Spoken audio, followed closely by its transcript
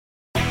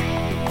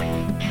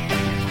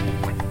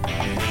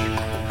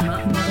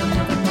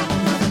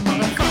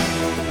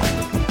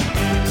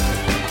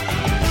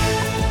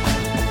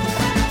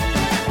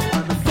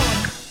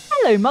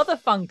Hello, mother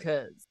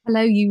funkers.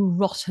 Hello, you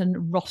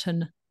rotten,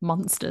 rotten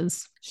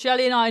monsters.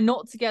 Shelley and I are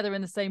not together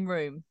in the same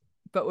room,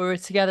 but we're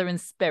together in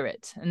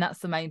spirit. And that's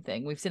the main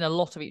thing. We've seen a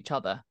lot of each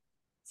other.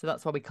 So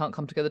that's why we can't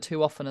come together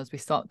too often as we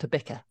start to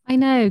bicker. I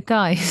know,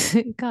 guys,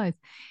 guys,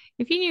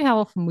 if you knew how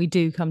often we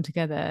do come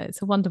together,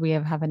 it's a wonder we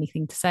ever have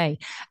anything to say.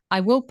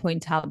 I will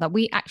point out that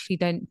we actually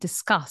don't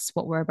discuss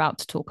what we're about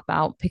to talk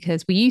about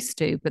because we used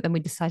to, but then we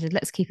decided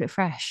let's keep it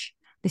fresh.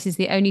 This is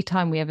the only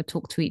time we ever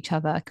talk to each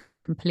other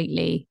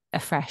completely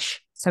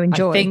afresh. So I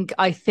enjoy. think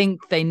I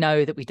think they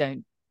know that we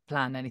don't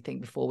plan anything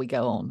before we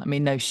go on. I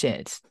mean, no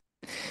shit.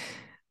 Oh,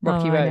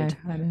 Rocky I know, Road.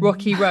 I know.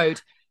 Rocky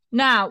Road.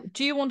 Now,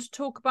 do you want to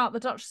talk about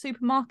the Dutch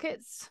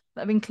supermarkets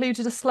that have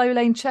included a slow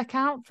lane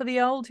checkout for the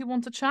old who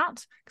want to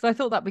chat? Because I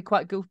thought that'd be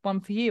quite a good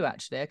one for you,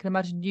 actually. I can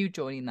imagine you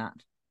joining that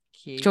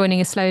queue. Joining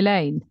a slow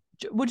lane.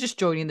 We're just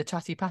joining the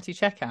Chatty Patty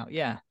checkout.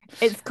 Yeah,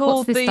 it's What's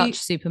called this the. Dutch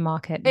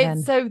supermarket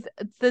It's then?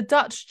 so the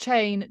Dutch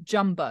chain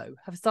Jumbo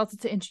have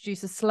started to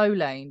introduce a slow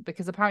lane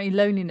because apparently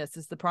loneliness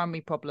is the primary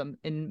problem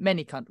in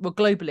many countries. Well,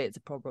 globally it's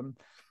a problem,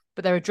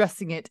 but they're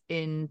addressing it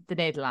in the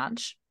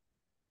Netherlands.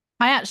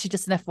 I actually,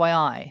 just an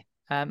FYI,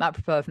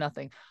 apropos of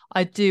nothing,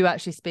 I do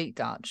actually speak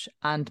Dutch,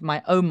 and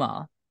my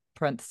Oma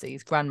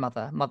 (parentheses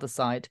grandmother, mother's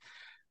side,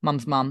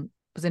 mum's mum)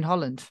 was in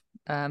Holland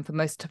for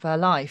most of her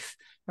life,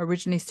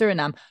 originally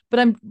Suriname.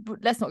 But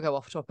let's not go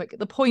off topic.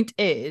 The point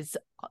is,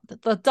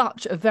 the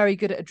Dutch are very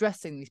good at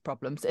addressing these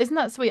problems. Isn't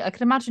that sweet? I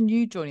can imagine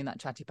you joining that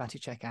chatty patty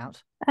checkout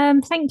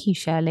Thank you,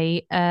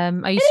 Shirley. Are you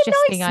in a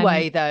suggesting nice I'm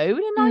way, though.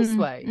 In a nice mm,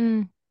 way.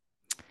 mm.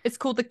 It's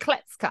called the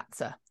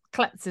Kletskatzer.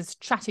 Kletz is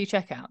chatty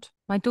checkout.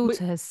 My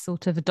daughter has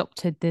sort of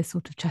adopted this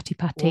sort of chatty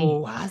patty.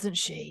 Oh, hasn't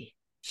she?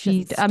 She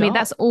She, doesn't I mean,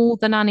 that's stop. all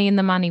the nanny and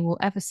the manny will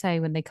ever say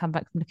when they come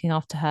back from looking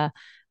after her.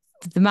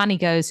 The manny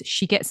goes,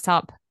 she gets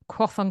up,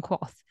 quoth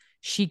unquoth,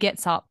 she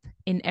gets up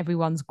in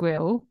everyone's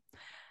grill.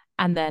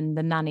 And then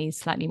the nanny's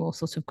slightly more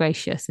sort of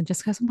gracious and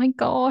just goes, oh my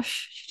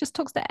gosh, she just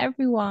talks to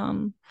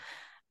everyone.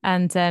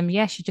 And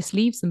yeah, she just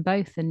leaves them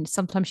both. And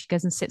sometimes she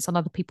goes and sits on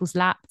other people's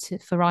lap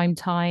for rhyme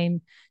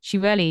time. She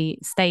rarely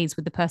stays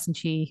with the person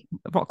she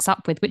rocks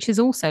up with, which is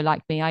also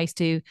like me. I used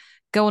to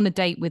go on a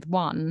date with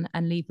one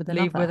and leave with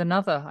Leave with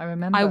another. another. I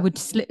remember. I would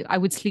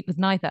sleep with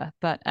neither,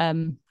 but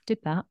did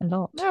that a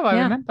lot. No, I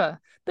Yeah. remember.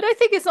 But I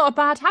think it's not a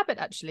bad habit,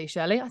 actually,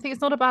 Shelley. I think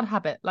it's not a bad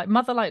habit. Like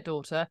mother, like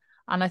daughter.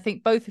 And I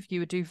think both of you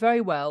would do very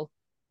well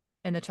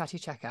in the chatty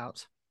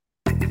checkout.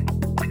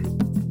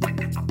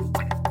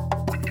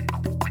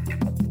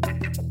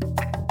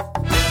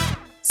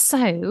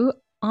 So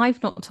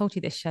I've not told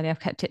you this, Shelley. I've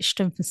kept it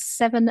strum for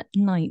 7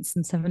 nights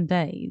and 7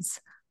 days.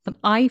 But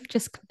I've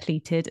just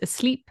completed a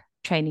sleep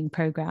training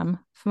program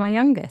for my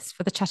youngest,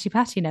 for the Chatty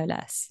Patty, no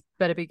less.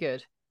 Better be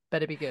good.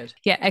 Better be good.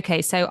 Yeah,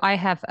 okay. So I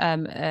have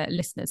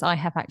listeners. I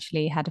have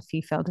actually had a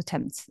few failed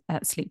attempts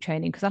at sleep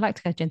training because I like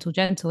to go gentle,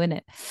 gentle in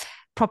it.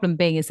 Problem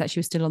being is that she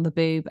was still on the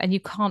boob, and you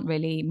can't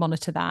really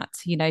monitor that.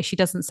 You know, she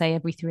doesn't say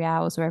every 3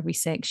 hours or every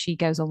six. She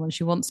goes on when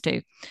she wants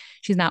to.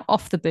 She's now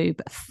off the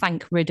boob,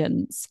 thank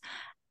riddance,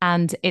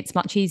 and it's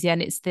much easier.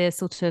 And it's the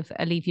sort of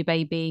leave your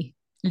baby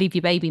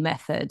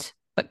method,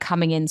 but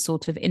coming in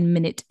sort of in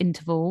minute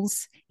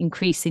intervals,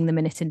 increasing the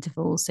minute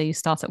intervals. So you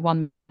start at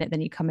 1 minute,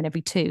 then you come in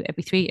every two,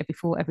 every three, every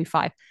four, every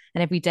five,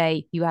 and every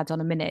day you add on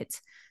a minute.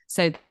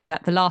 So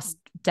that the last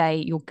day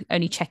you're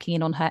only checking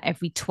in on her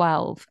every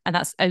 12, and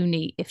that's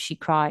only if she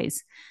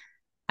cries.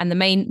 And the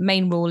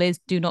main rule is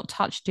do not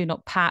touch, do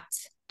not pat,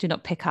 do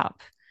not pick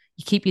up.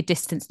 You keep your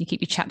distance, you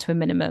keep your chat to a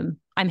minimum.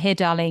 I'm here,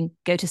 darling.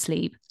 Go to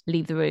sleep,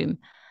 leave the room.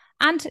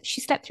 And she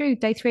slept through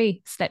day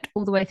three, slept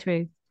all the way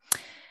through.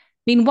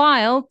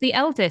 Meanwhile, the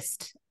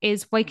eldest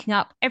is waking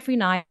up every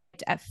night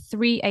at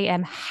 3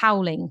 a.m.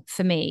 howling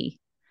for me.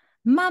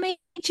 Mummy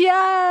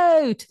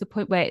Joe, to the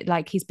point where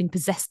like he's been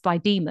possessed by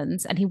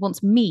demons and he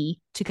wants me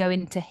to go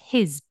into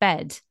his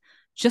bed.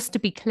 Just to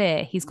be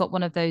clear, he's got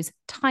one of those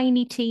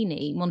tiny,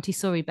 teeny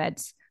Montessori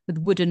beds with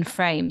wooden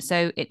frame.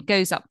 So it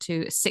goes up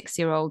to a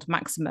 6-year-old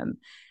maximum.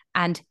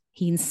 And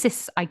he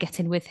insists I get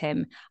in with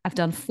him. I've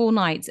done 4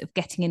 nights of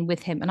getting in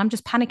with him and I'm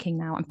just panicking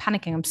now. I'm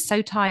panicking. I'm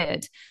so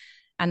tired.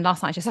 And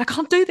last night I just said, I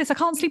can't do this. I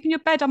can't sleep in your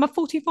bed. I'm a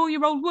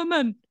 44-year-old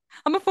woman.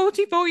 I'm a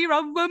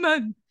 44-year-old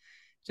woman.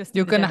 Just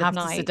You're in the going to dead of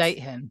have to night. sedate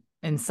him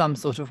in some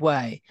sort of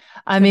way.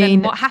 I And then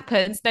mean, what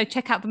happens? No,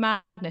 check out the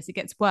madness. It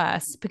gets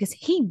worse because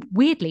he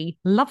weirdly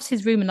loves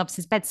his room and loves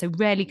his bed, so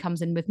rarely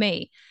comes in with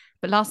me.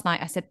 But last night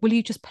I said, will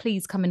you just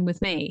please come in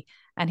with me?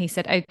 And he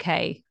said,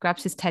 okay,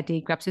 grabs his teddy,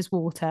 grabs his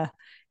water,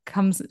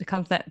 comes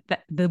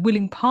that the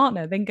willing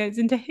partner then goes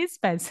into his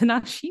bed. So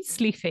now she's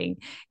sleeping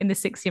in the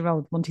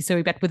 6-year-old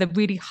Montessori bed with a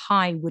really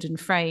high wooden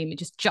frame. It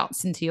just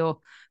juts into your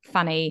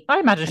fanny I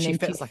imagine and she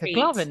into fits your like a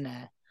glove feet. in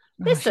there.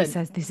 Oh, she Listen,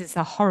 says this is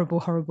a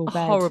horrible, horrible a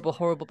bed. horrible,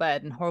 horrible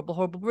bed and horrible,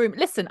 horrible room.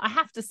 Listen, I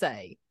have to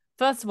say,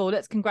 first of all,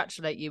 let's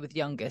congratulate you with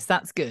youngest.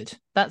 That's good.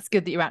 That's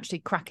good that you're actually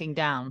cracking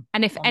down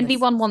And if on this.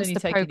 anyone It's wants only the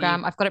taken you.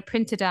 program, I've got it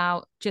printed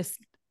out. Just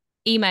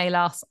email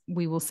us,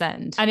 we will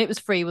send. And it was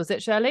free, was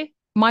it, Shirley?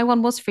 My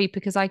one was free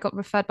because I got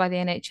referred by the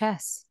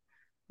NHS.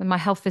 when my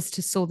health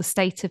visitor saw the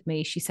state of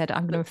me, she said,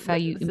 I'm going to refer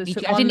you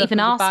immediately. I One didn't look even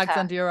at the ask bags her.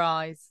 under your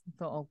eyes. I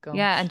thought, oh gosh.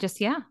 Yeah, and just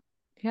and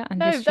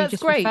No, she that's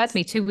just great. referred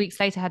me. 2 weeks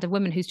later, I had a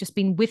woman who's just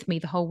been with me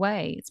the whole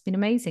way. It's been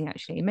amazing,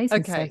 actually.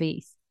 Amazing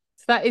service.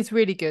 So that is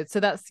really good. So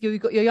that's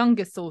you've got your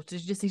youngest sorted.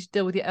 You just need to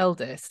deal with your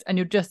eldest, and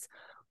you're just,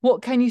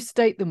 what can you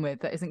state them with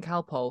that isn't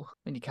Calpol? I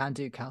mean, you can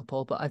do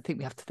Calpol, but I think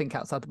we have to think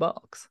outside the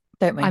box,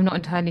 don't we? I'm not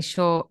entirely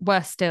sure.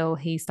 Worse still,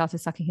 he started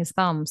sucking his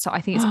thumb. So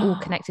I think it's all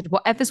connected.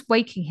 Whatever's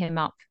waking him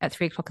up at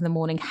 3 o'clock in the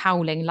morning,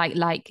 howling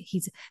like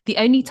he's the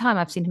only time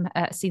I've seen him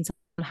seen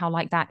someone howl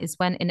like that is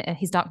when in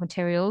his Dark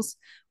Materials,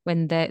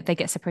 when they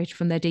get separated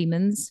from their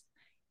demons.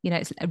 You know,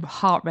 it's a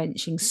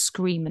heart-wrenching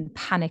scream and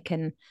panic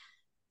and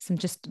some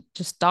just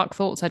dark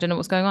thoughts. I don't know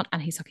what's going on.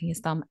 And he's sucking his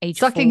thumb.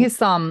 Sucking his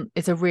thumb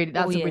is that's a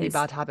really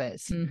bad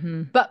habit.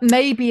 Mm-hmm. But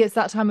maybe it's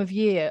that time of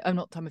year. Oh,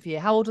 not time of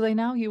year. How old are they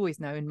now? You always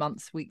know in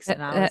months, weeks,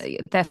 and hours.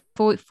 They're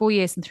 4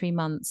 years and 3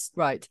 months.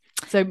 Right.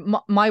 So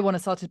my one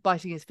has started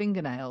biting his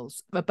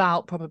fingernails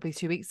about probably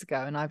 2 weeks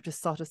ago, and I've just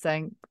started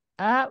saying,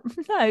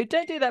 no,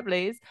 don't do that,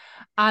 please.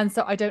 And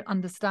so I don't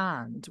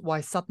understand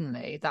why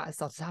suddenly that has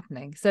started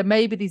happening. So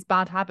maybe these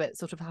bad habits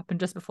sort of happen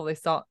just before they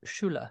start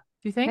Schule.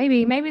 Do you think?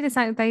 Maybe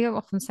they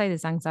often say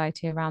there's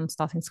anxiety around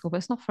starting school, but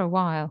it's not for a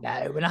while. No,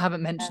 and I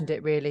haven't mentioned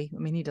it really. I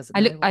mean, he doesn't.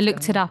 I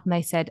looked it up, and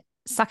they said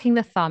sucking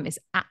the thumb is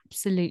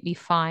absolutely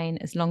fine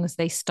as long as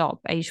they stop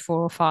age 4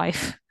 or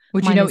 5.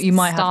 Would you know what you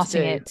might have to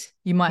do? It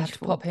you might have to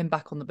pop him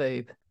back on the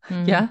boob.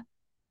 Yeah.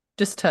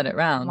 Just turn it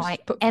round.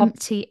 Like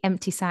empty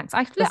sacks.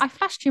 I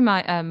flashed you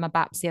my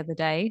BAPs the other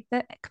day.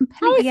 They're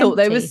completely I thought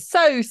empty. They were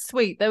so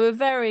sweet. They were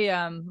very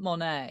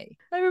Monet.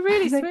 They were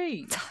really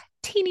sweet.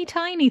 Teeny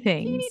tiny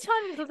things. Teeny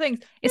tiny little things.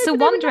 It's a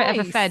wonder it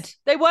ever fed.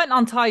 They weren't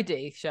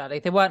untidy, Shirley.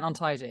 They weren't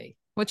untidy.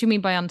 What do you mean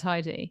by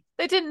untidy?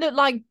 They didn't look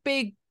like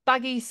big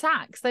baggy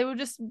sacks. They were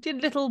just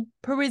little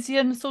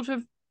Parisian sort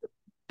of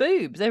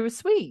boobs. They were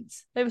sweet.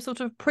 They were sort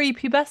of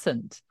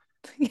prepubescent.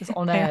 Just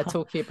on air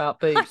talking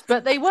about boobs,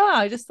 but they were.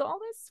 I just thought, oh,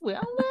 that's sweet.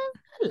 Oh,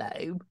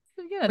 hello.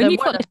 Yeah, when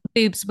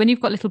you've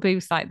got little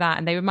boobs like that,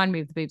 and they remind me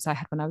of the boobs I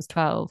had when I was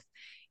 12,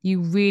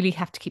 you really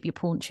have to keep your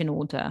paunch in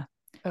order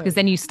because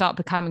then you start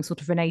becoming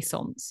sort of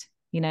Renaissance.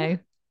 You know. Yeah.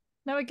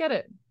 No, I get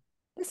it.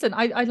 Listen,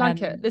 I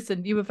like it.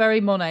 Listen, you were very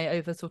Monet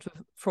over sort of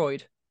Freud.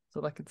 That's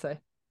all I could say.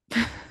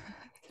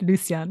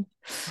 Lucian.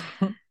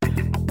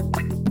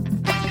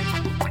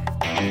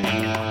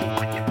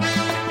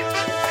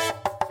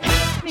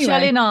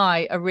 Shelley and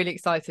I are really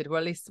excited, or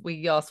at least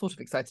we are sort of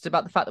excited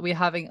about the fact that we're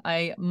having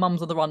a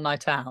Mums on the Run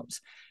night out.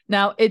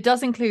 Now, it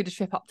does include a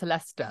trip up to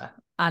Leicester,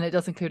 and it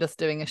does include us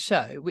doing a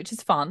show, which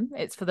is fun.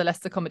 It's for the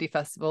Leicester Comedy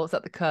Festival. It's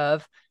at the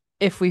Curve,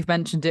 if we've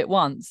mentioned it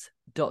once, ...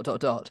 But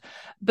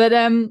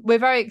we're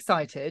very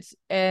excited.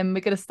 We're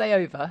going to stay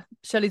over.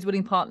 Shelley's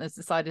willing partners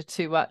decided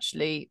to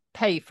actually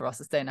pay for us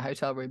to stay in a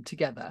hotel room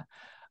together.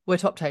 We're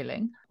top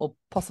tailing, or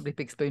possibly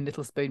Big Spoon,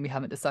 Little Spoon. We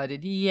haven't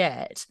decided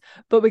yet,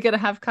 but we're going to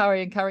have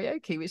curry and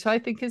karaoke, which I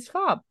think is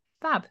fab,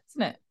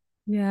 isn't it?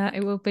 Yeah,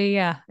 it will be.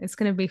 Yeah, it's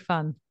going to be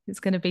fun.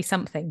 It's going to be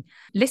something.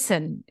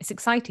 Listen, it's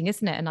exciting,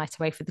 isn't it? A night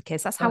away for the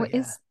kids. That's how it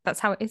is. That's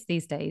how it is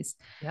these days.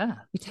 Yeah,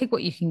 you take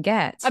what you can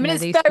get. I mean,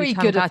 it's very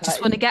good. I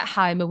just want to get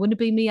home. I want to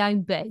be my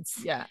own bed.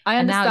 Yeah, I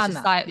understand. And now it's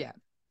just like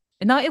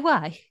a night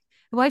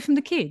away from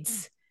the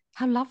kids.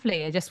 How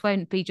lovely. I just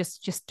won't be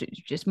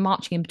just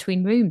marching in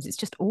between rooms. It's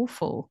just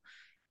awful.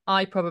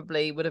 I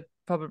would have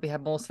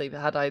had more sleep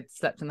had I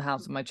slept in the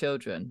house with my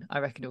children. I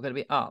reckon you're going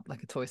to be up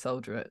like a toy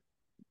soldier at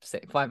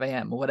 5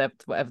 a.m. or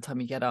whatever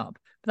time you get up.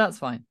 But that's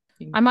fine.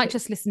 I might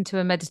just listen to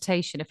a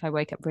meditation if I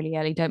wake up really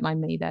early. Don't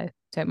mind me though.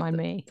 Don't mind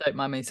me.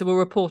 So we'll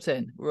report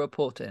in.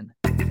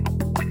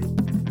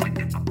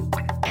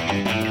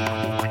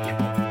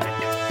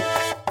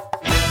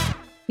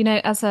 You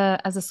know, as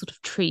a sort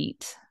of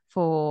treat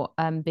for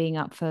being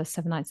up for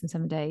 7 nights and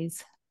 7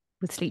 days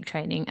with sleep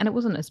training, and it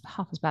wasn't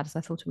half as bad as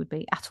I thought it would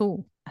be at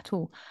all.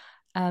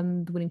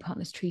 The willing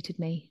partners treated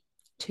me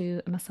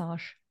to a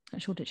massage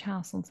at Shoreditch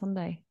House on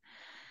Sunday.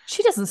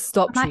 She doesn't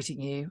stop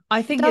treating you.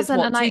 I think it's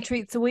 2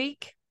 treats a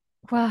week.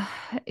 Well,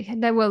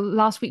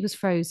 last week was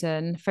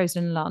Frozen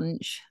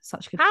lunch.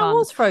 Such good fun. How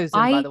was Frozen,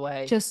 by the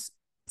way? I just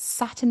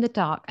sat in the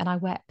dark and I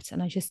wept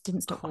and I just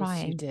didn't stop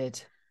crying. You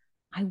did.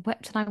 I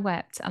wept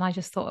and I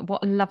just thought,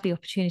 what a lovely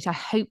opportunity. I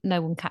hope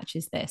no one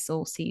catches this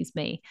or sees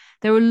me.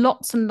 There were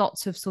lots and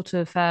lots of sort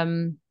of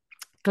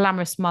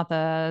glamorous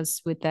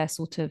mothers with their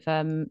sort of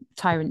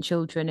tyrant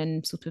children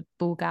in sort of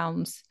ball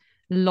gowns,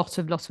 lots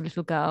of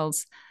little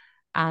girls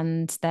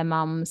and their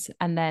mums,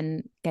 and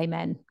then gay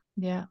men.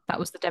 Yeah, that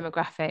was the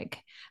demographic.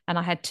 And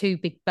I had 2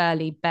 big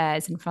burly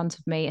bears in front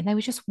of me and they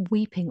were just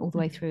weeping all the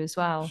way through as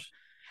well.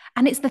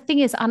 And it's the thing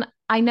is, and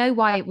I know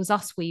why it was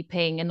us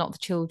weeping and not the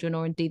children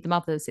or indeed the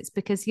mothers. It's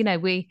because, you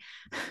know,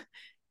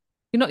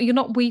 you're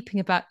not weeping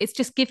about, it's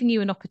just giving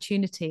you an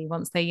opportunity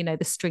once they, you know,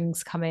 the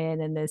strings come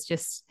in and there's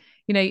just,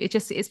 you know,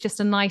 it's just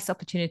a nice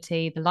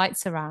opportunity. The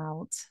lights are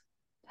out.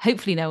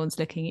 Hopefully no one's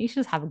looking. You should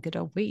just have a good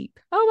old weep.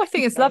 Oh, I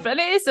think it's lovely. And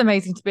it is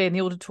amazing to be in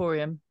the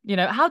auditorium. You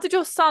know, how did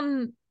your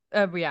son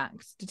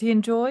react? Did he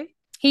enjoy?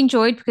 He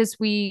enjoyed because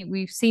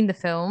we've seen the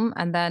film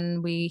and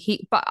then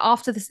but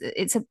after this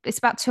it's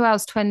about 2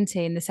 hours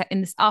 20 in this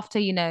after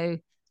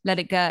Let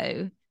It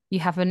Go, you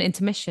have an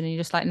intermission and you're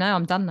just like, no,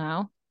 I'm done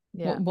now.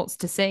 Yeah. What's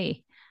to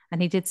see?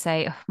 And he did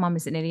say, oh, Mum,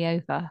 is it nearly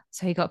over?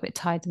 So he got a bit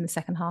tired in the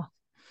second half.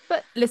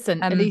 But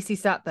listen, at least he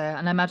sat there,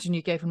 and I imagine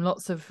you gave him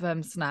lots of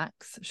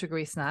snacks,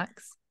 sugary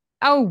snacks.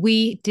 Oh,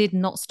 we did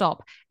not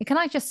stop. And can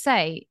I just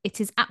say,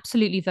 it is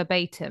absolutely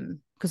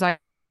verbatim because I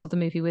saw the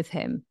movie with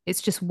him.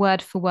 It's just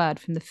word for word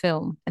from the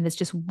film, and there's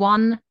just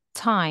one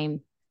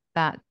time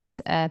that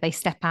they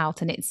step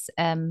out, and it's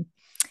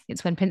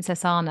when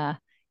Princess Anna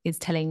is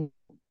telling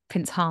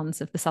Prince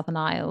Hans of the Southern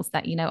Isles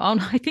that, oh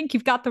no, I think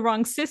you've got the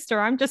wrong sister.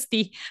 I'm just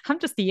the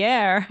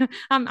heir.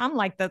 I'm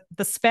like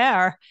the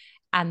spare,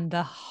 and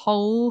the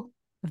whole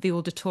of the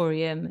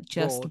auditorium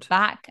just roared.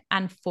 Back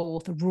and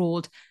forth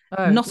roared.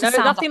 Oh,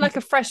 nothing like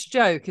a fresh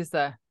joke, is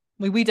there?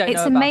 We don't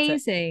know about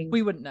amazing.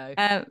 We wouldn't know.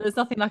 There's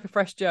nothing like a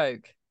fresh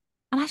joke.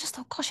 And I just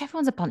thought, gosh,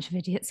 everyone's a bunch of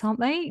idiots,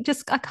 aren't they?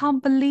 I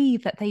can't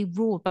believe that they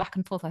roared back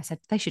and forth. I said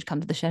they should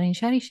come to the Shirley and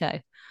Shirley show.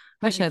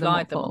 I show them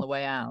on the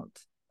way out.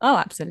 Oh,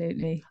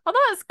 absolutely. Oh,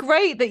 that's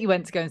great that you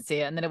went to go and see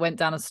it and then it went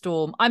down a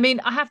storm. I mean,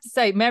 I have to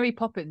say, Mary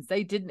Poppins,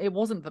 it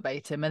wasn't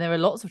verbatim and there were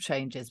lots of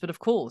changes. But of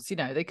course,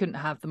 they couldn't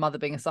have the mother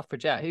being a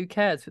suffragette. Who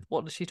cares?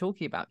 What is she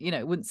talking about?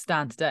 It wouldn't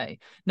stand today.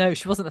 No,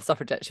 she wasn't a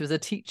suffragette. She was a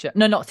teacher.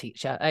 No, not a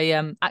teacher,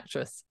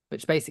 actress,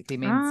 which basically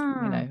means,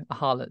 a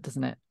harlot,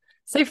 doesn't it?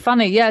 So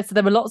funny. Yeah. So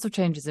there were lots of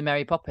changes in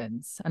Mary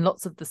Poppins and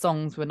lots of the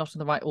songs were not in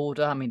the right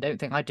order. I mean, don't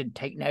think I didn't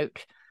take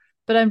note.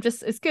 But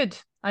it's good.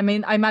 I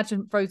mean, I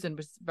imagine Frozen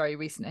was very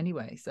recent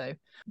anyway. So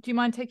do you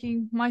mind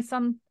taking my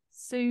son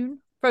soon?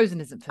 Frozen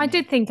isn't for me. I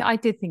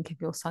did think of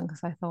your son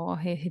because I thought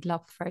he'd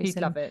love Frozen. He'd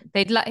love it.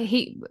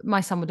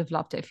 My son would have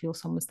loved it if your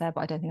son was there,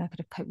 but I don't think I could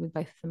have coped with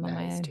both of them on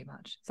my own. It's too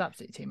much. It's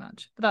absolutely too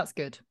much. But that's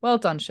good. Well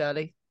done,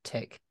 Shirley.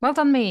 Tick. Well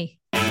done, me.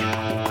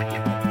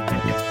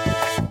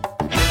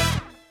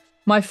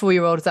 My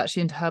 4-year-old is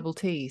actually into herbal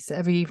tea. So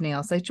every evening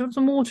I'll say, do you want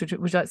some water?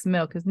 Would you like some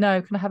milk? He goes,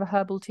 no, can I have a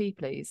herbal tea,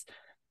 please?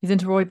 He's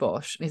into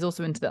rooibos. He's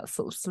also into that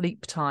sort of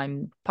sleep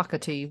time pucker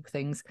tea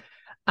things.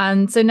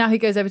 And so now he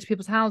goes over to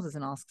people's houses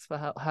and asks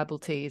for herbal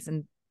teas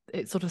and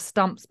it sort of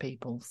stumps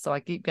people. So I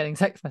keep getting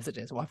text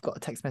messages. Well, I've got a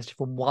text message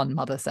from one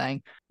mother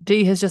saying,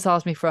 Dee has just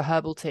asked me for a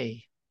herbal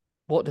tea.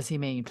 What does he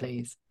mean,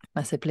 please?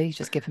 I said, please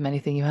just give him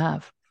anything you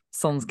have.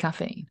 Sans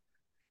caffeine.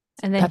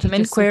 And then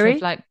peppermint query?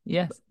 Sort of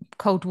yes.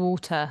 Cold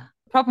water.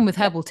 Problem with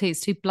herbal tea, it's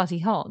too bloody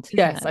hot.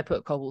 Yes, I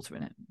put cold water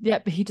in it. Yeah,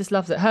 but he just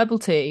loves it. Herbal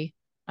tea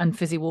and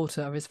fizzy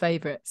water are his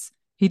favourites.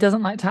 He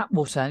doesn't like tap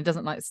water and he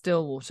doesn't like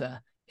still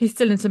water. He's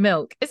still into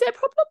milk. Is it a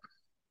problem?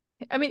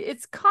 I mean,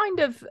 it's kind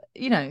of,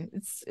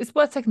 it's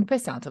worth taking the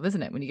piss out of,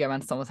 isn't it? When you go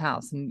around to someone's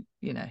house and,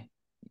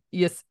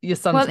 your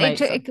son's mate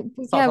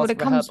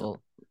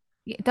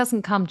it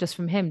doesn't come just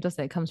from him, does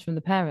it? It comes from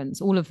the parents.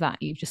 All of that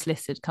you've just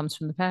listed comes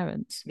from the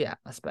parents. Yeah,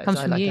 I suppose.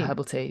 I like a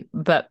herbal tea.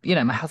 But,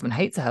 my husband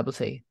hates a herbal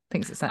tea.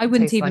 Thinks it's I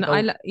wouldn't even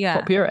like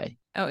pot puree.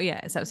 Oh yeah,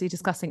 it's absolutely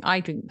disgusting. I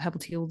drink herbal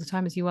tea all the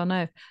time, as you well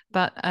know.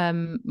 But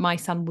my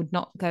son would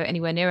not go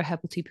anywhere near a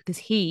herbal tea because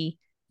he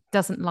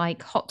doesn't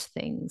like hot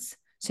things.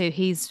 So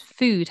his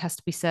food has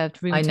to be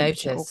served room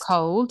temperature or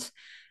cold.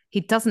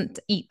 He doesn't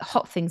eat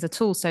hot things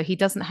at all. So he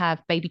doesn't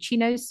have baby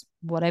chinos,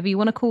 whatever you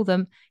want to call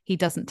them. He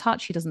doesn't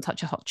touch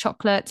a hot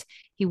chocolate.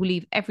 He will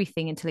leave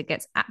everything until it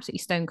gets absolutely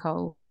stone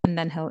cold and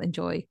then he'll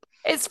enjoy.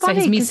 It's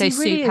funny. So his miso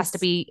soup has to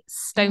be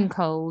stone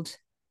cold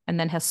and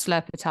then he'll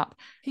slurp it up.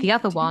 The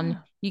other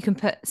one, you can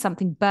put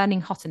something burning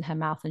hot in her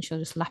mouth and she'll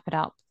just lap it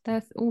up.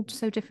 They're all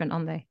so different,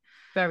 aren't they?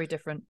 Very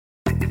different.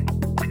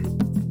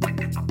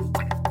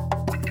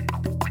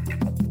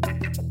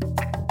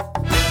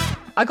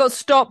 I got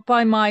stopped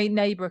by my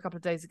neighbour a couple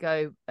of days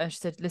ago and she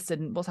said,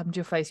 listen, what's happened to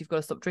your face? You've got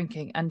to stop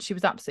drinking. And she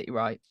was absolutely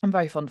right. I'm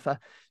very fond of her.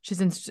 She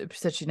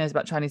said she knows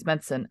about Chinese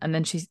medicine. And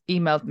then she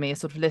emailed me a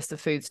sort of list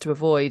of foods to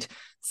avoid.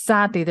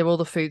 Sadly, they're all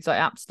the foods I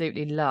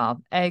absolutely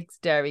love. Eggs,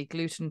 dairy,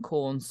 gluten,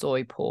 corn,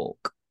 soy,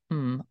 pork.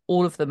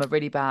 All of them are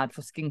really bad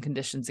for skin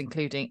conditions,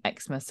 including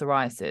eczema,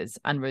 psoriasis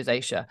and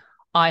rosacea.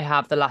 I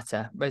have the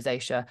latter,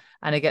 rosacea,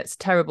 and it gets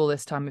terrible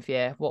this time of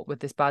year. What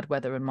with this bad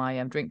weather and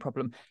my drink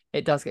problem,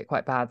 it does get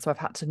quite bad. So I've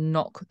had to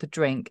knock the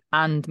drink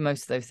and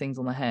most of those things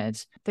on the head.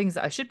 Things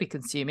that I should be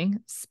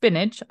consuming: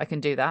 spinach, I can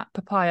do that.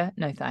 Papaya,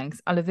 no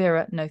thanks. Aloe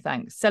vera, no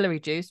thanks. Celery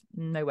juice,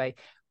 no way.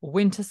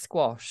 Winter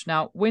squash.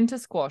 Now, winter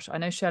squash, I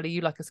know, Shirley,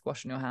 you like a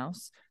squash in your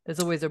house. There's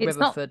always a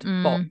Riverford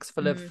box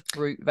full of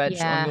fruit, veg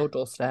on your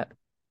doorstep.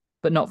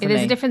 But not for me.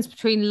 There's a difference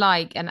between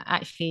and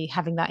actually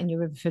having that in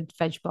your Riverford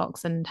veg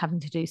box and having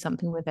to do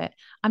something with it.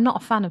 I'm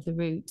not a fan of the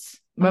roots.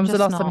 When was the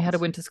last time you had a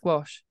winter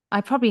squash?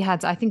 I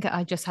think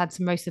I just had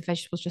some roasted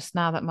vegetables just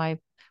now that my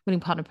willing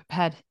partner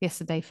prepared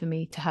yesterday for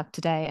me to have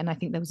today. And I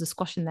think there was a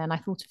squash in there and I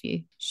thought of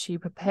you. She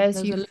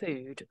prepares you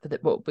food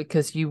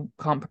because you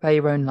can't prepare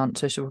your own lunch,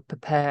 so she'll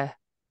prepare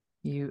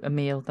you a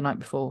meal the night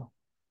before.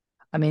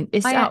 I mean,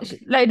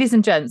 ladies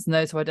and gents and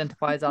those who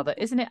identify as other,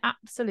 isn't it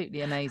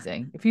absolutely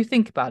amazing? If you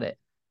think about it.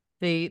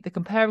 The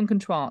compare and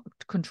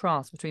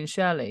contrast between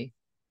Shirley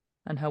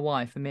and her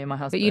wife and me and my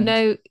But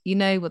husband. you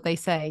know what they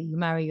say, you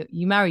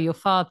marry your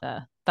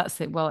father.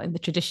 That's it. Well, in the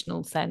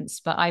traditional sense,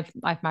 but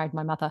I've married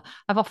my mother.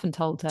 I've often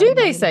told her, Do you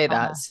know, they you're not say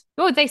gonna. that?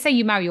 Well, they say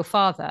you marry your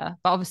father,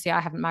 but obviously I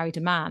haven't married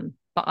a man,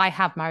 but I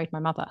have married my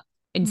mother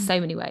in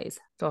so many ways.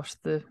 Gosh,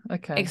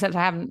 okay. Except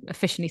I haven't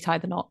officially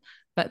tied the knot,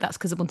 but that's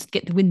because I wanted to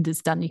get the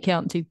windows done. You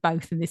can't do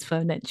both in this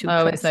financial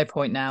Oh, quest. it's no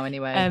point now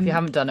anyway. If you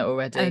haven't done it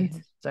already,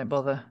 don't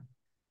bother.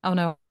 Oh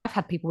no, I've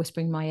had people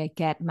whispering in my ear,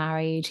 get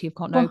married, you've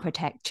got no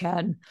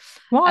protection.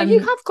 Why? You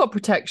have got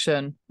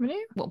protection. Really?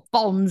 Well,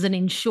 bonds and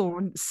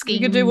insurance schemes.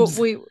 You could do what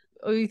we.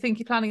 Or you think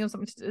you're planning on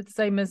something the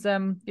same as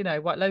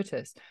White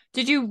Lotus?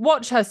 Did you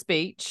watch her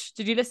speech?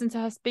 Did you listen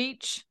to her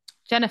speech?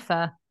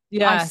 Jennifer.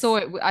 Yeah,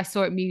 I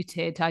saw it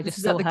muted. I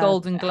just saw the her,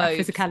 Golden Globes.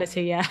 Her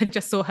physicality. Yeah, I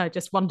just saw her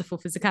just wonderful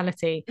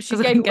physicality. She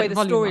gave away the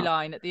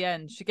storyline at the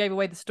end. She gave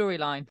away the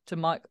storyline to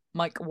Mike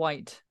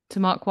White. To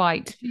Mark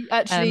White.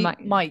 Actually,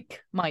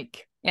 Mike.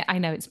 Yeah, I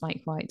know it's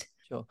Mike White.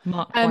 Sure.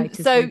 Mark White.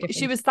 So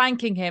she was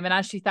thanking him, and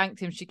as she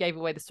thanked him, she gave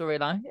away the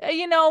storyline.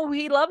 You know,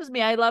 he loves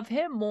me. I love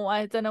him. Or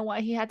I don't know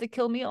why he had to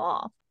kill me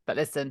off. But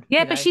listen.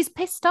 Yeah, but she's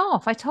pissed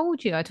off. I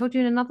told you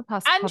in another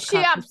past podcast. And she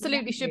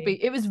absolutely should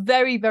be. It was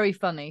very, very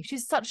funny.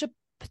 She's such a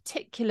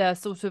particular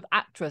sort of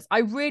actress. I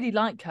really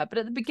like her. But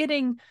at the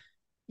beginning,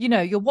 you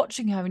know, you're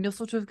watching her and you're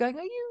sort of going,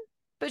 are you?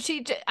 But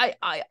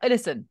I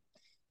listen.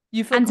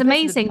 You feel, and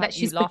amazing that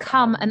she's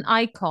become an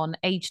icon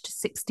aged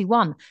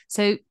 61.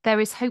 So there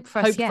is hope for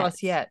us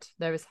yet.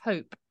 There is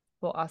hope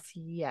for us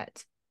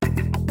yet.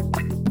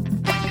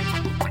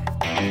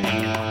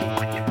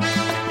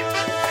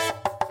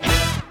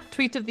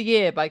 Tweet of the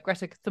Year by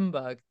Greta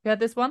Thunberg. You heard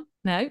this one?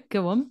 No,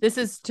 go on. This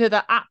is to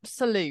the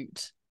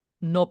absolute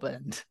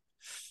knoband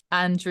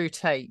Andrew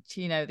Tate,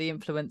 you know, the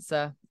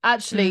influencer.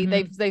 Actually,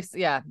 they've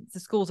the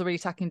schools are really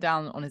tacking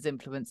down on his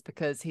influence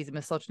because he's a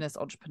misogynist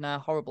entrepreneur.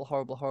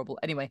 Horrible.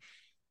 Anyway,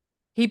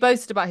 he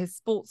boasted about his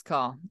sports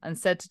car and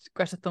said to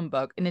Greta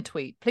Thunberg in a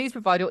tweet, please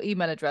provide your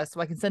email address so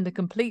I can send a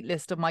complete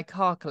list of my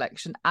car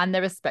collection and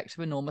their respective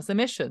enormous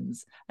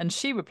emissions. And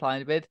she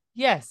replied with,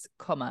 yes,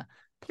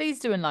 please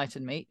do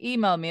enlighten me.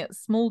 Email me at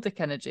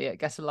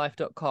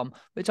smalldickenergy@getalife.com,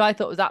 which I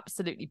thought was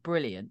absolutely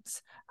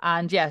brilliant.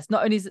 And yes,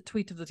 not only is it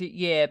tweet of the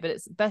year, but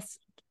it's best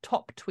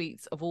top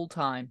tweets of all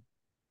time.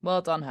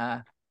 Well done,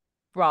 her.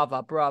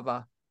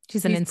 Brava.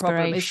 She's an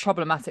inspiration. It's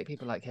problematic,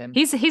 people like him.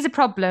 He's a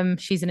problem.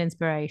 She's an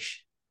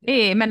inspiration.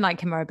 Yeah, men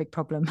like him are a big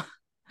problem.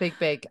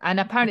 Big. And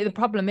apparently the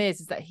problem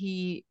is that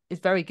he is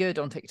very good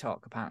on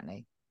TikTok,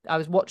 apparently. I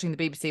was watching the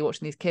BBC,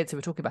 watching these kids who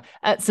were talking about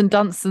at St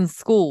Dunstan's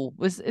school.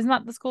 Isn't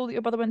that the school that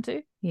your brother went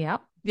to? Yeah.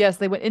 Yes,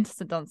 they went into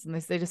St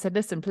Dunstan. They just said,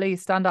 listen, please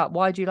stand up.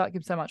 Why do you like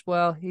him so much?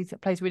 Well, he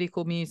plays really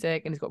cool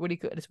music and he's got really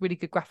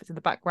good graphics in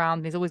the background.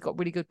 And he's always got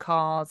really good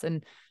cars.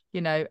 And,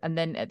 you know, and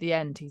then at the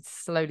end, he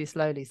slowly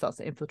starts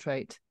to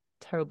infiltrate.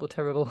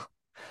 Terrible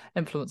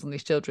influence on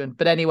these children.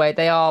 But anyway,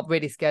 they are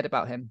really scared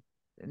about him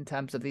in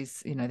terms of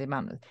these, you know, the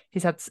amount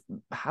he's had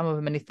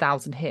however many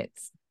thousand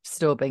hits.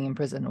 Still being in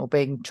prison or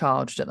being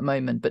charged at the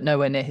moment, but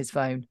nowhere near his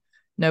phone,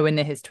 nowhere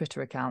near his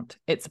Twitter account.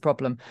 It's a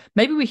problem.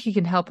 Maybe he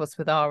can help us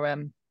with our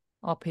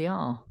PR.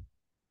 Do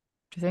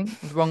you think?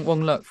 Wrong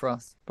look for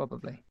us,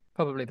 probably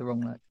the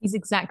wrong look. He's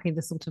exactly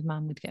the sort of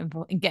man we'd get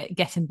involved and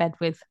get in bed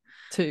with.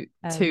 Two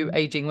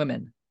aging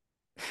women.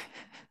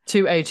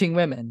 Two aging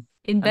women.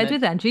 In bed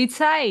with Andrew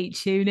Tate.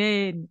 Tune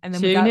in. And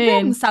then we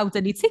haven't sold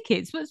any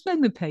tickets. What's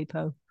wrong with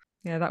people?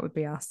 Yeah, that would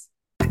be us.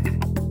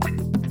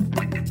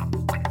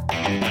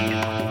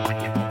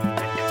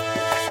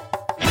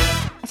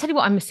 I tell you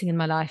what I'm missing in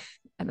my life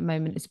at the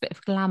moment is a bit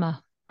of glamour.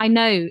 I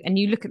know, and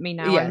you look at me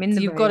now. I'm in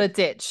the. You've got to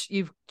ditch.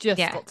 You've just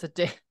got to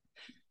ditch.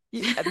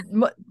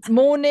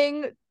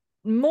 Morning,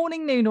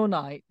 noon, or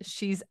night.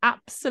 She's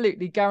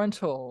absolutely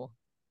guarantor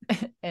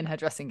in her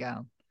dressing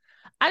gown,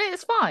 and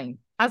it's fine.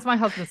 As my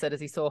husband said,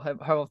 as he saw her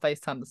on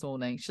FaceTime this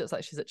morning, she looks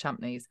like she's at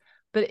Champneys.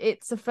 But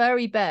it's a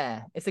furry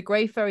bear. It's a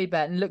grey furry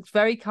bear and looks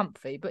very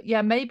comfy. But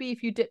yeah, maybe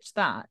if you ditch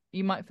that,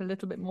 you might feel a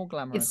little bit more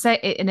glamorous.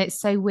 It's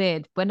so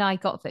weird. When I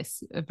got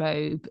this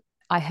robe,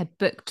 I had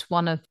booked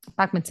one of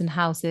Badminton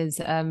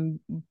House's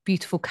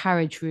beautiful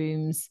carriage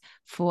rooms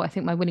for, I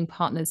think, my winning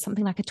partners,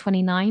 something like a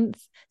 29th.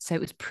 So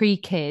it was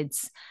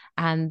pre-kids.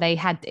 And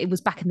it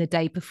was back in the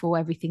day before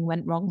everything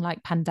went wrong,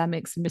 like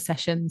pandemics and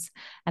recessions.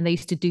 And they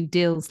used to do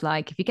deals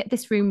like, if you get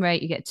this room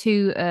rate, you get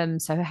 2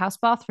 Soho House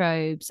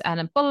bathrobes and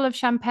a bottle of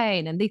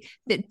champagne. And the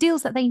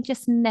deals that they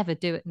just never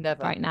do it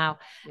right now.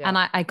 Yeah. And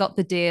I got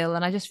the deal.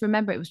 And I just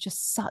remember it was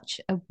just such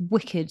a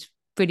wicked,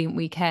 brilliant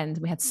weekend.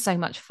 We had so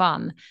much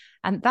fun.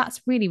 And that's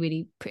really,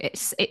 really,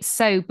 it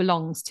so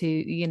belongs to,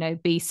 you know,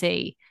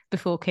 BC,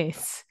 before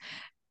Kiss.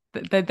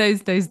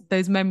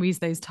 Those memories,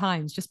 those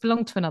times just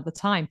belong to another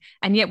time.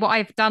 And yet what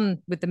I've done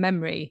with the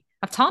memory,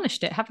 I've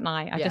tarnished it, haven't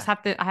I?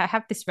 I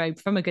have this robe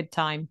from a good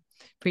time,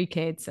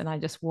 pre-kids, and I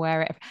just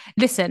wear it.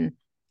 Listen,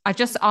 I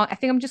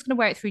think I'm just going to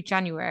wear it through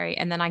January,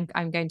 and then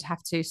I'm going to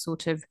have to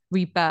sort of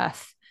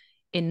rebirth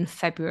in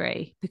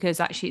February, because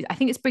actually I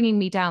think it's bringing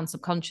me down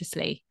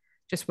subconsciously,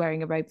 just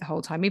wearing a robe the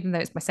whole time, even though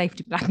it's my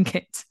safety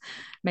blanket.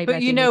 Maybe.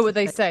 But you know what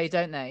they say,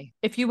 don't they?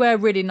 If you wear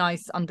really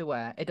nice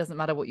underwear, it doesn't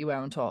matter what you wear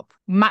on top.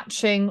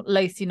 Matching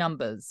lacy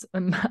numbers.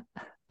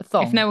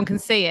 Thong. If no one can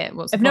see it,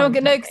 what's if no one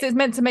can know, because it's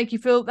meant to make you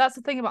feel. That's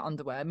the thing about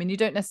underwear. I mean, you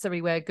don't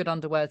necessarily wear good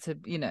underwear to,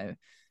 you know,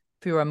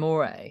 for your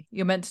amore.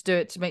 You're meant to do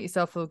it to make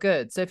yourself feel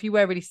good. So if you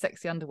wear really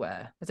sexy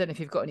underwear, I don't know if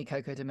you've got any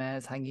Coco de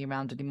Mairs hanging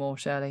around anymore,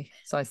 Shirley.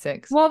 Size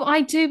 6. Well,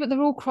 I do, but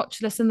they're all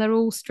crotchless and they're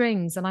all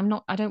strings, and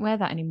I don't wear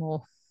that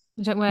anymore.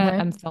 I don't wear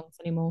thongs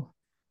anymore.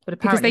 But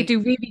apparently, because they do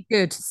really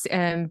good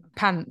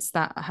pants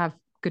that have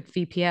good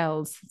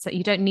VPLs, so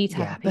you don't need to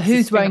have. Yeah, but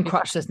who's wearing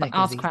crotchless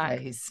knickers these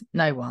days?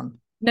 No one.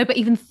 No, but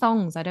even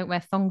thongs. I don't wear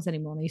thongs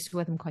anymore. I used to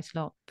wear them quite a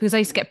lot because I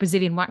used to get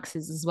Brazilian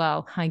waxes as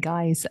well. Hi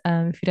guys,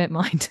 if you don't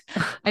mind,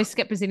 I used to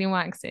get Brazilian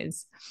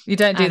waxes. You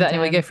don't do that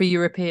anymore. You go for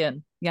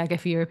European. Yeah, I go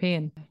for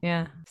European.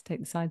 Yeah, let's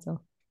take the sides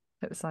off.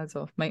 Take the sides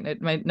off.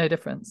 Make no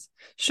difference.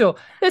 Sure.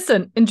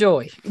 Listen,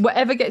 enjoy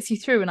whatever gets you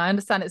through. And I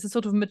understand it's a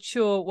sort of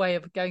mature way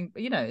of going.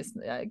 You know,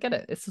 I get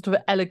it. It's sort of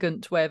an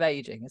elegant way of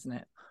aging, isn't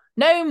it?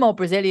 No more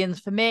Brazilians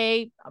for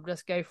me. I'll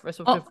just go for a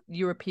sort of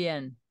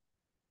European.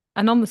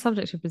 And on the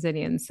subject of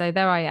Brazilians, so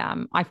there I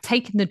am. I've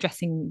taken the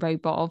dressing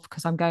robe off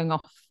because I'm going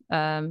off.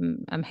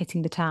 I'm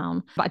hitting the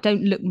town, but I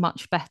don't look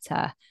much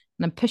better.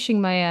 And I'm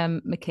pushing my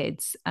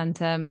kids, and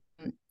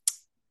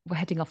we're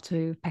heading off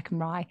to Peckham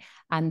Rye,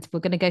 and we're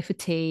going to go for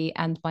tea.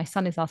 And my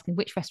son is asking,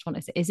 which restaurant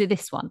is it? Is it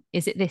this one?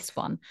 Is it this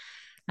one?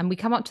 And we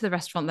come up to the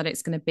restaurant that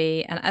it's going to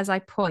be. And as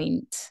I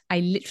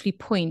literally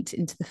point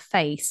into the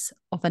face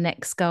of an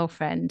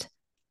ex-girlfriend,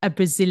 a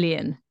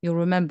Brazilian. You'll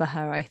remember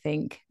her, I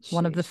think. Jeez.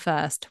 One of the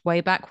first, way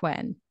back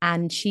when.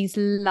 And she's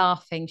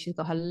laughing. She's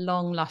got her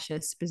long,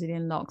 luscious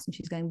Brazilian locks, and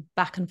she's going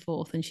back and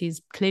forth, and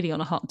she's clearly on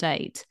a hot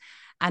date.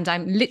 And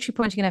I'm literally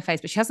pointing in her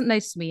face, but she hasn't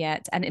noticed me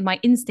yet. And my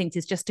instinct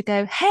is just to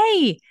go,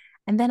 hey.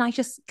 And then I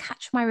just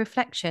catch my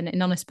reflection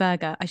in Honest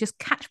Burger. I just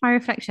catch my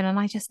reflection, and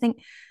I just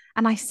think,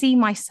 and I see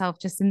myself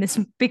just in this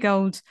big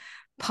old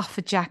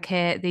puffer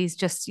jacket, these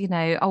just, you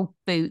know, old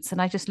boots.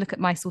 And I just look at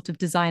my sort of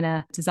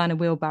designer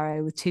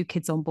wheelbarrow with 2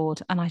 kids on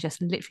board. And I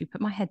just literally put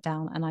my head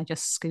down and I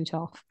just scoot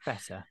off.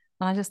 Better.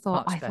 And I just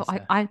thought,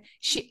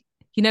 she,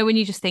 you know, when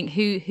you just think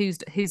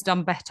who's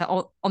done better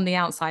on the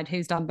outside,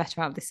 who's done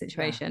better out of this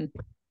situation?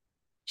 Yeah.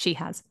 She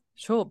has.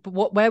 Sure.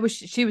 But where was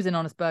she? She was in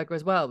Honest Burger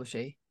as well, was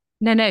she?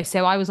 No.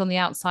 So I was on the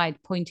outside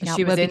pointing out,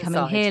 we'll be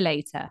coming here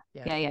later.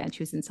 Yeah. And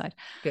she was inside.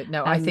 Good.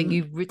 No, I think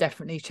you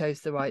definitely chose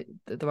the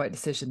right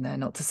decision there,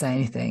 not to say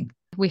anything.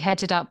 We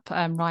headed up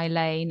Rye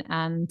Lane,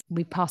 and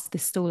we pass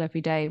this stall every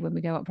day when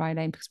we go up Rye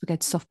Lane because we go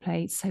to Soft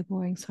Play. It's so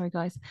boring. Sorry,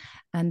 guys.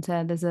 And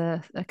there's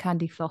a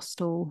candy floss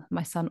stall.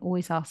 My son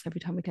always asks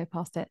every time we go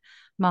past it,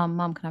 Mum,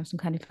 can I have some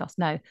candy floss?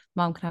 No.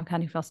 Mum, can I have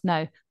candy floss?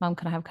 No. Mum,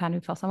 can I have candy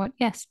floss? I went,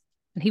 yes.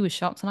 And he was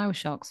shocked and I was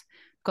shocked.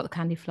 Got the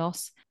candy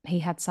floss. He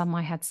had some,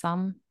 I had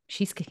some.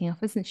 She's kicking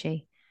off, isn't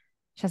she?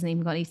 She hasn't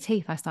even got any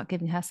teeth. I start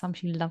giving her some.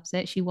 She loves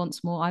it. She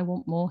wants more. I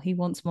want more. He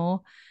wants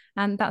more.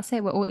 And that's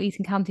it. We're all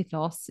eating candy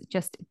floss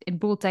just in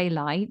broad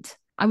daylight.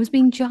 I was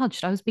being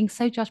judged. I was being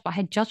so judged, but I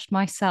had judged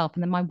myself.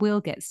 And then my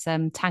wheel gets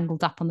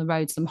tangled up on the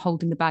road. So I'm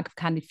holding the bag of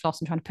candy floss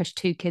and trying to push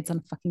 2 kids on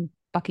a fucking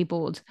bucky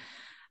board.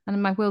 And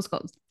then my wheel's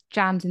got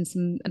jammed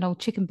in an old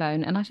chicken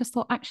bone. And I just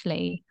thought,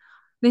 actually,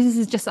 this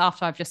is just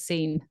after I've just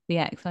seen the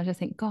ex. And I just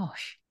think,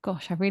 gosh,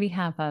 I really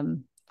have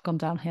gone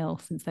downhill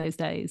since those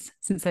days,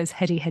 since those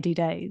heady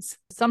days.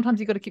 Sometimes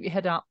you've got to keep your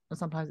head up, and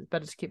sometimes it's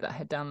better to keep that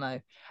head down low.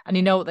 And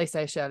you know what they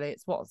say, Shirley,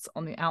 it's what's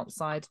on the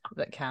outside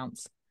that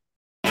counts.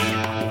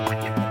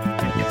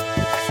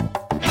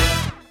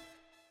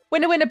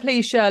 Winner,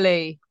 please,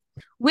 Shirley.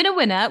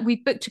 Winner.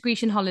 We've booked a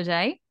Grecian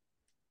holiday.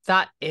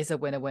 That is a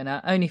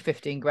winner. Only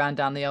 15 grand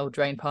down the old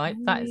drain pipe.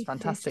 That is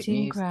fantastic 15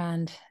 news. 15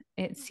 grand.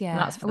 It's,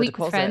 that's a week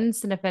with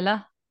friends in a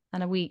villa.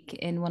 And a week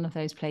in one of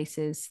those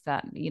places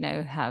that, you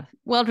know, have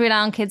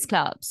world-renowned kids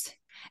clubs,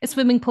 a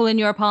swimming pool in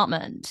your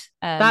apartment.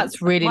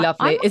 That's really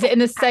lovely. Is it in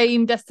the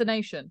same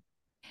destination?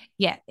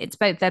 Yeah, it's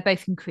both. They're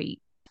both in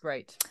Crete.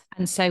 Great.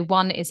 And so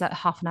one is at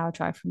half an hour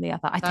drive from the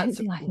other. I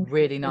think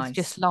really nice.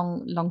 Just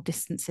long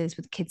distances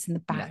with kids in the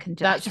back. And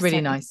that's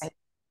really nice.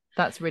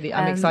 That's really.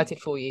 I'm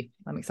excited for you.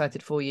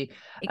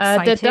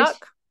 Excited. Dead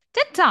Duck.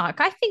 Dead Duck,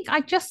 I think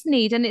I just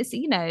need, and it's,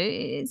 you know,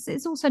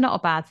 it's also not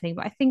a bad thing,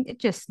 but I think it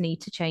just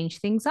need to change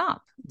things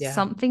up. Yeah.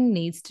 Something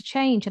needs to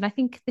change. And I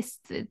think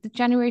the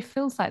January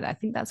feels like that. I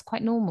think that's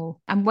quite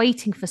normal. I'm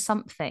waiting for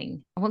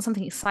something. I want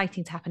something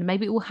exciting to happen.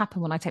 Maybe it will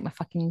happen when I take my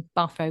fucking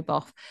bathrobe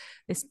off,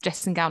 this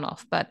dressing gown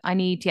off. But I'm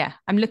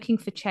looking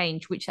for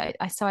change, which I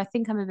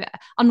think I'm a bit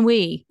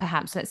ennui,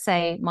 perhaps. Let's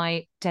say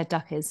my Dead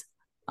Duck is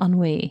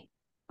ennui.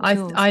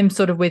 I'm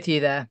sort of with you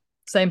there.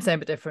 Same,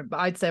 but different. But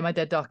I'd say my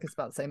Dead Duck is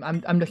about the same.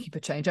 I'm looking for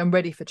change. I'm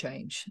ready for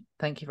change.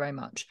 Thank you very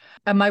much.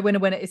 And my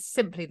winner is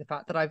simply the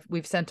fact that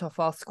we've sent off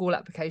our school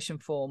application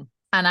form.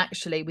 And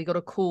actually, we got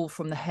a call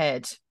from the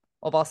head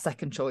of our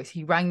second choice.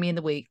 He rang me in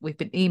the week. We've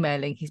been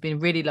emailing. He's been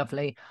really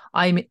lovely.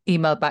 I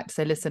emailed back to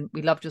say, listen,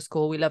 we loved your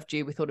school. We loved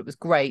you. We thought it was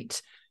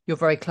great. you're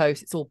very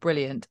close. It's all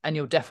brilliant. And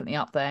you're definitely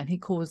up there. And he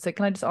called and said,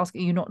 can I just ask,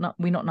 we're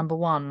not number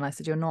one? And I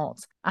said, you're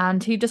not.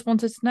 And he just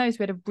wanted to know. So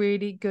we had a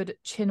really good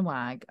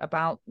chinwag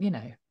about,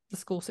 the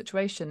school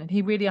situation. And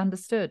he really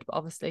understood, but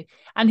obviously,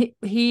 and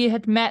he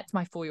had met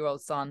my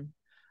 4-year-old son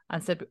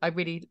and said, I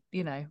really,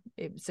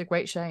 it's a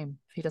great shame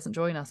if he doesn't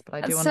join us, but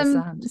I do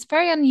understand. It's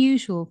very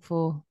unusual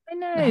for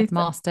the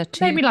headmaster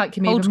to maybe like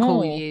him even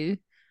more. Call you.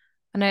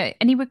 I know.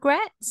 Any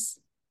regrets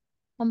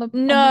on the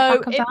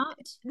back of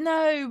that?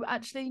 No,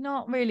 actually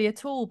not really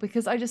at all,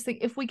 because I just think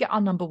if we get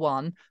our number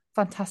one,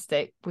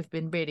 fantastic. We've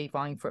been really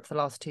vying for it for the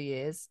last 2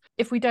 years.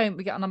 If we don't,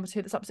 we get our number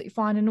two, that's absolutely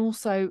fine. And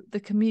also the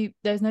commute,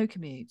 there's no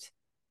commute.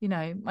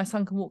 My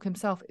son can walk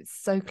himself. It's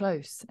so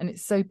close and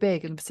it's so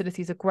big and the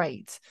facilities are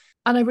great.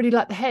 And I really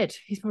like the head.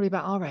 He's probably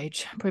about our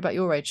age, probably about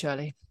your age,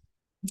 Shirley.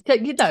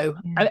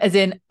 As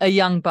in a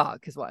young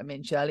buck is what I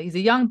mean, Shirley. He's a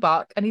young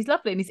buck and he's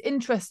lovely and he's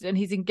interested and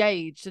he's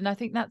engaged. And I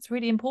think that's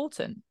really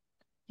important.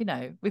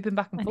 We've been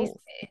back and forth.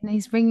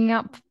 He's ringing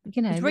up,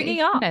 He's ringing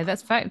up.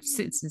 That's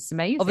it's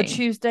amazing. Of a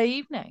Tuesday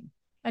evening.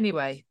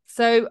 Anyway,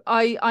 so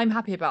I'm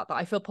happy about that.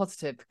 I feel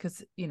positive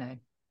because,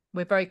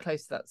 we're very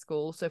close to that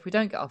school. So if we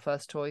don't get our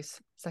first choice,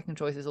 second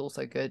choice is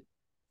also good.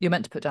 You're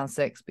meant to put down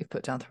 6. We've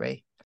put down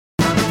 3.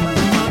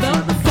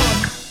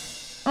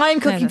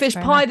 I'm cooking fish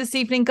pie this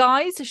evening,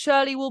 guys.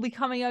 Shirley will be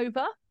coming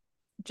over.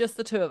 Just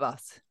the two of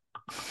us.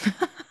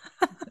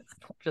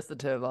 Just the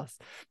two of us.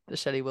 But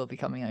Shirley will be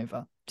coming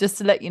over. Just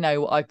to let you know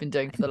what I've been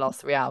doing for the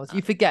last 3 hours.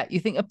 You forget. You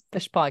think a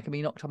fish pie can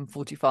be knocked up in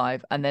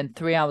 45 and then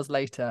 3 hours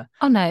later.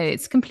 Oh, no.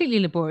 It's completely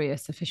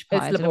laborious, a fish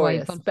pie. It's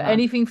laborious. But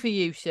anything for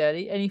you,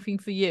 Shirley. Anything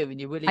for you and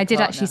your willing I did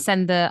partner. actually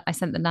send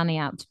the nanny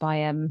out to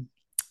buy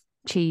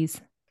cheese.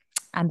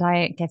 And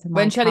I gave him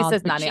my When Shirley card,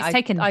 says nanny,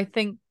 I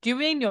think, do you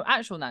mean your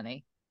actual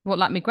nanny? What,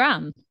 like my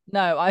gran?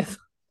 No,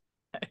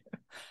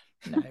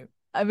 no.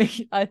 I mean,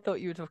 I thought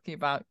you were talking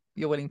about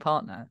your willing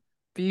partner.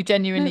 But you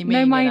genuinely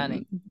mean my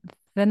nanny?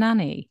 The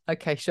nanny.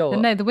 Okay, sure.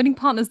 The winning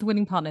partner's the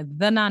winning partner.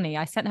 The nanny.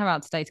 I sent her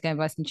out today to go and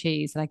buy some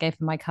cheese and I gave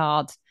her my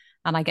card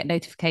and I get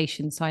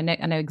notifications. So I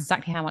know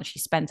exactly how much she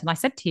spent. And I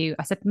said the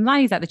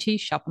nanny's at the cheese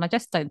shop and I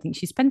just don't think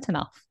she spent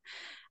enough.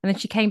 And then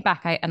she came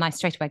back and I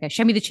straight away go,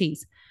 show me the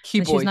cheese.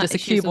 Cuboid, just a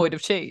cuboid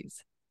of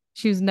cheese.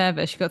 She was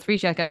nervous. She got 3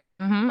 cheese. I go,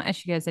 and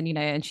she goes, and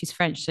and she's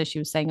French, so she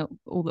was saying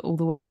all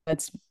the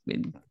words,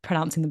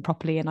 pronouncing them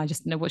properly, and I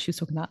just know what she was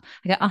talking about.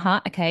 I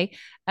go, okay,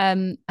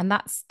 and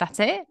that's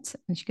it.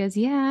 And she goes,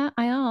 yeah,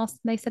 I asked.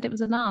 And they said it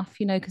was enough,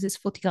 because it's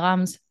 40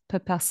 grams per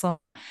person.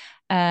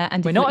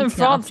 And we're not in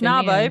France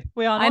now, babe.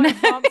 We are not in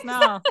France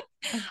now.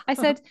 I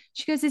said,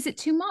 she goes, is it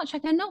too much? I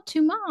go, not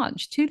too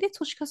much, too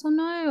little. She goes, oh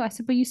no. I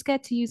said, were you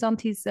scared to use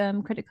Auntie's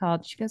credit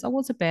card? She goes, I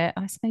was a bit.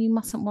 I said, no, you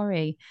mustn't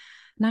worry.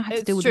 Now I have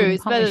to deal with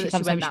it's better that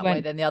she went that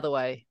way than the other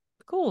way.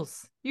 Of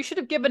course. You should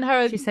have given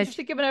her a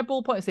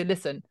ballpoint and say,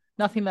 listen,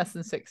 nothing less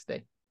than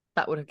 60.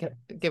 That would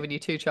have given you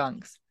 2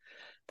 chunks.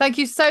 Thank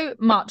you so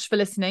much for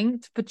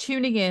listening, for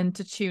tuning in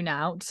to Tune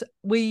Out.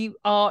 We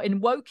are in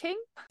Woking.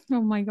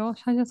 Oh my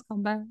gosh, I just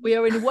come back. We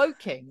are in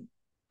Woking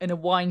in a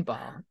wine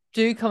bar.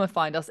 Do come and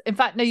find us. In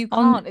fact, no, you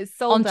can't. It's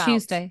sold out. On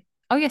Tuesday.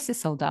 Oh, yes, it's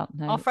sold out.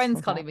 No, our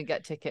friends can't even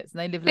get tickets and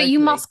they live locally. But you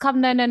must come.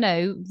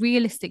 No.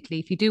 Realistically,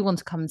 if you do want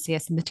to come and see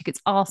us, and the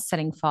tickets are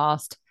selling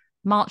fast,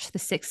 March the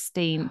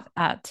 16th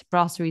at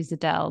Brasserie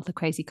Zadel, the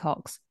Crazy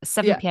Cocks, a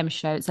 7 p.m.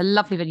 show. It's a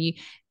lovely venue.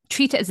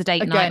 Treat it as a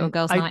date night or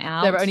girls' night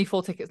out. There are only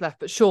 4 tickets left,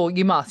 but sure,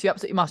 you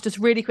absolutely must. Just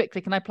really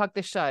quickly, can I plug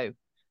this show?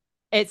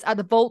 It's at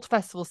the Vault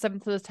Festival,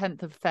 7th to the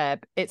 10th of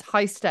Feb. It's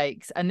high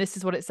stakes, and this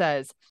is what it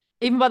says.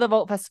 Even by the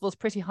Vault Festival's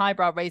pretty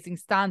highbrow raising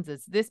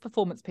standards, this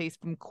performance piece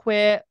from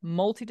queer,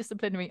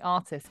 multidisciplinary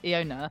artist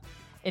Iona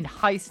in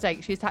high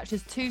stakes. She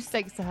attaches 2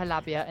 stakes to her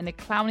labia in a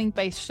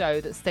clowning-based show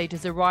that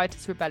stages a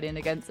riotous rebellion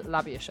against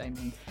labia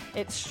shaming.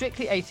 It's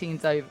strictly over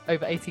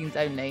 18s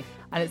only,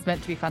 and it's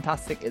meant to be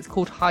fantastic. It's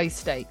called High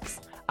Stakes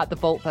at the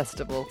Vault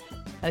Festival,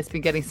 and it's been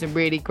getting some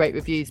really great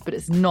reviews, but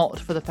it's not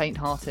for the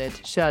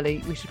faint-hearted.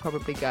 Shirley, we should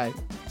probably go.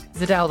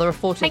 Zadel, there are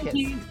 4 tickets.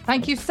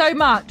 Thank you so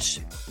much.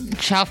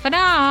 Ciao for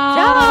now.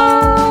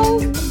 Ciao.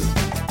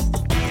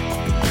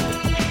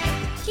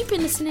 You've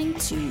been listening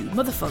to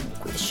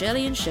Motherfunk with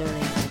Shirley and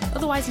Shirley,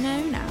 otherwise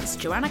known as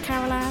Joanna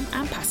Carolan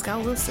and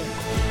Pascal Wilson,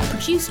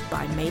 produced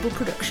by Mabel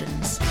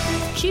Productions.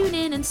 Tune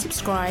in and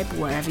subscribe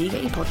wherever you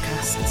get your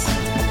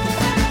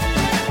podcasts.